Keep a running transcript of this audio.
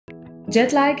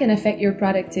Jet lag can affect your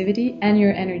productivity and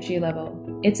your energy level.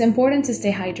 It's important to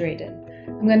stay hydrated.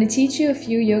 I'm going to teach you a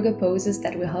few yoga poses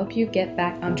that will help you get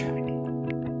back on track.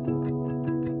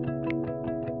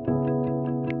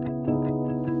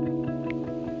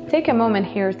 Take a moment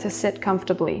here to sit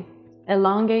comfortably.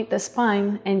 Elongate the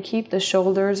spine and keep the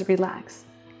shoulders relaxed.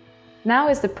 Now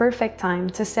is the perfect time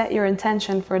to set your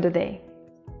intention for the day.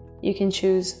 You can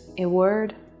choose a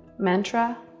word,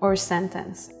 mantra, or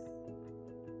sentence.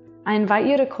 I invite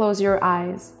you to close your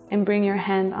eyes and bring your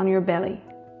hand on your belly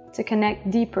to connect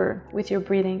deeper with your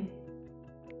breathing.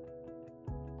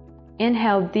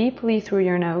 Inhale deeply through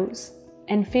your nose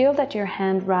and feel that your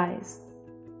hand rise.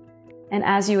 And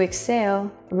as you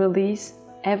exhale, release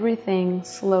everything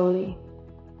slowly.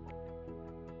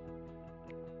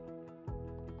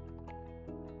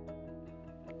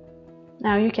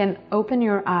 Now you can open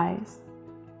your eyes,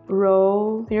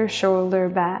 roll your shoulder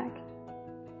back.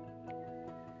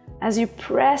 As you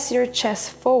press your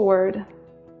chest forward,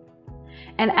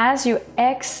 and as you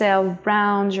exhale,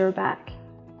 round your back.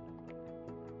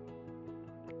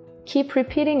 Keep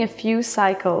repeating a few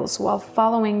cycles while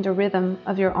following the rhythm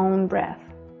of your own breath.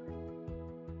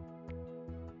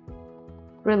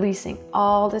 Releasing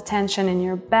all the tension in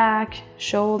your back,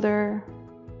 shoulder.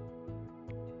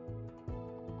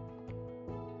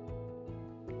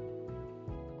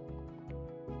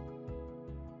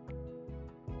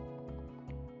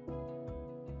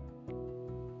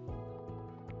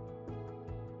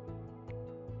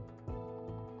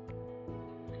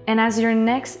 And as your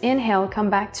next inhale, come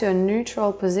back to a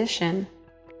neutral position.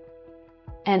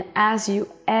 And as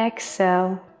you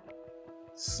exhale,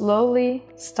 slowly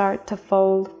start to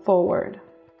fold forward.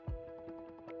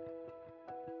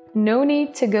 No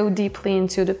need to go deeply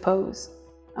into the pose.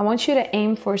 I want you to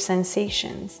aim for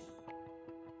sensations.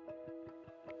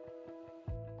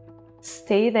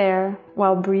 Stay there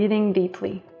while breathing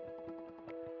deeply.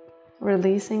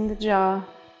 Releasing the jaw.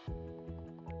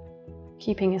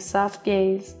 Keeping a soft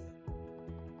gaze.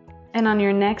 And on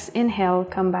your next inhale,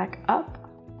 come back up.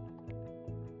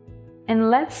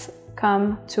 And let's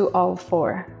come to all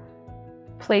four.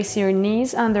 Place your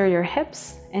knees under your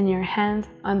hips and your hand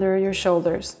under your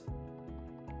shoulders.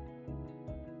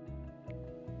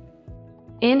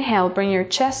 Inhale, bring your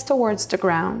chest towards the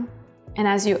ground. And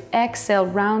as you exhale,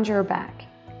 round your back.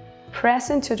 Press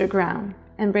into the ground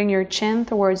and bring your chin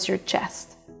towards your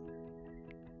chest.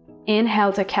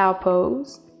 Inhale to cow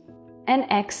pose and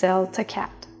exhale to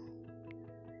cat.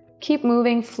 Keep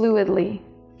moving fluidly,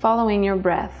 following your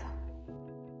breath.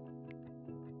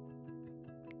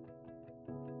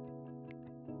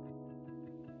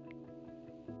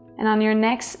 And on your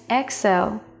next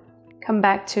exhale, come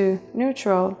back to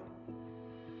neutral.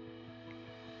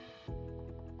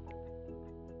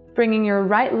 Bringing your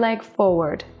right leg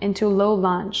forward into low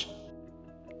lunge.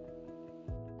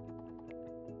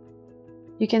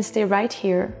 You can stay right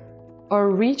here or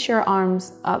reach your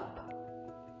arms up.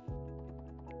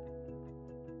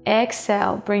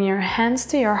 Exhale, bring your hands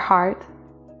to your heart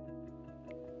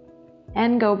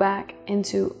and go back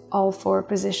into all four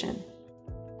position.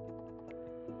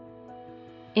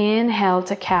 Inhale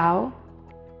to cow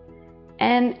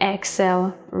and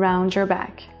exhale, round your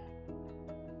back.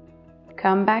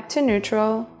 Come back to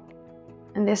neutral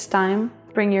and this time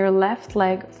bring your left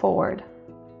leg forward.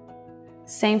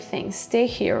 Same thing, stay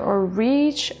here or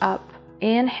reach up,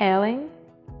 inhaling,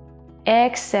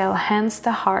 exhale, hands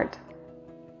to heart.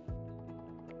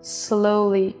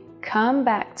 Slowly come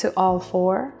back to all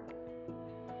four.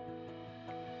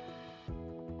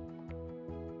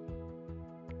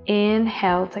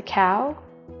 Inhale to cow,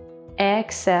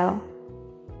 exhale,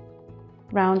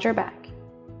 round your back.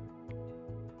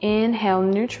 Inhale,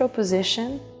 neutral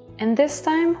position, and this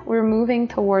time we're moving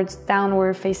towards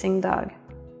downward facing dog.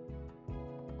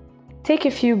 Take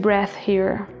a few breaths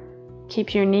here.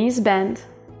 Keep your knees bent.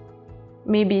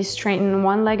 Maybe straighten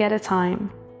one leg at a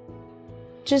time.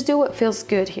 Just do what feels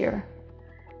good here.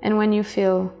 And when you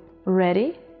feel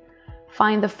ready,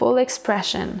 find the full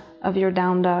expression of your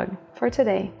down dog for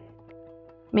today.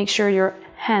 Make sure your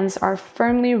hands are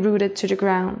firmly rooted to the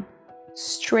ground.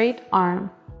 Straight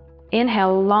arm.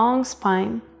 Inhale, long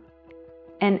spine.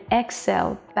 And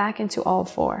exhale back into all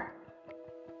four.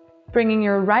 Bringing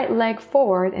your right leg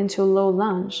forward into low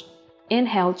lunge.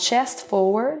 Inhale, chest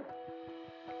forward.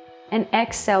 And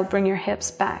exhale, bring your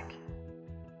hips back.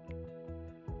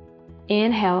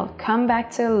 Inhale, come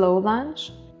back to low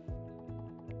lunge.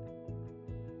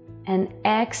 And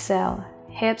exhale,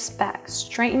 hips back.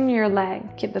 Straighten your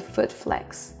leg, keep the foot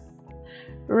flexed.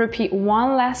 Repeat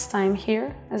one last time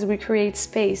here as we create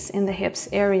space in the hips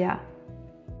area.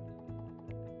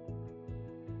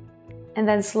 and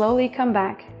then slowly come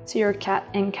back to your cat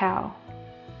and cow.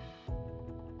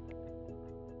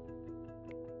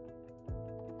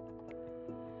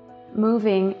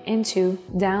 Moving into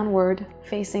downward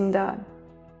facing dog.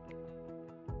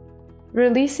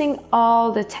 Releasing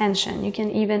all the tension. You can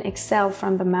even exhale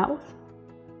from the mouth.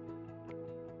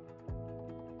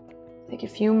 Take a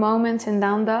few moments in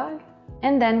down dog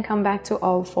and then come back to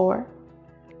all four.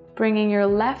 Bringing your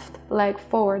left leg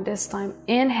forward this time.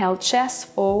 Inhale, chest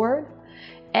forward.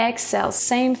 Exhale,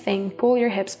 same thing, pull your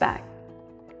hips back.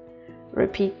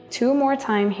 Repeat 2 more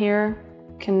times here.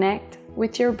 Connect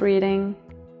with your breathing.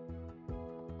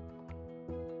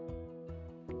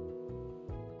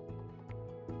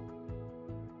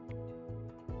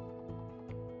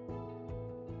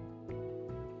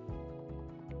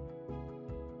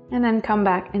 And then come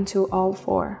back into all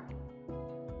four.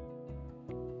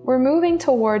 We're moving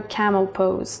toward camel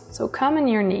pose, so come on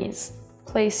your knees.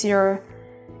 Place your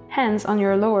hands on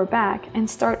your lower back and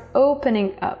start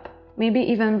opening up. Maybe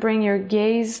even bring your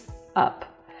gaze up.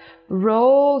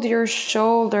 Roll your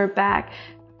shoulder back.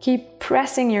 Keep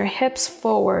pressing your hips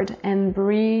forward and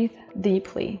breathe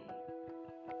deeply.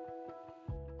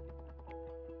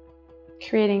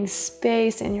 Creating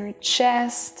space in your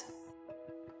chest.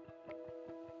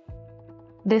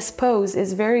 This pose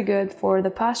is very good for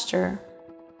the posture.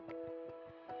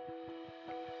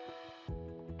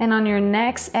 And on your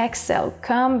next exhale,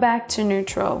 come back to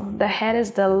neutral. The head is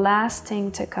the last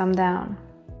thing to come down.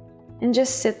 And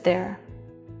just sit there.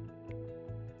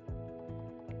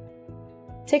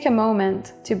 Take a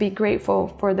moment to be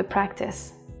grateful for the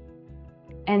practice.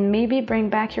 And maybe bring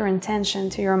back your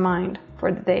intention to your mind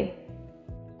for the day.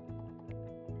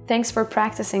 Thanks for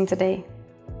practicing today.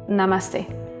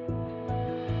 Namaste.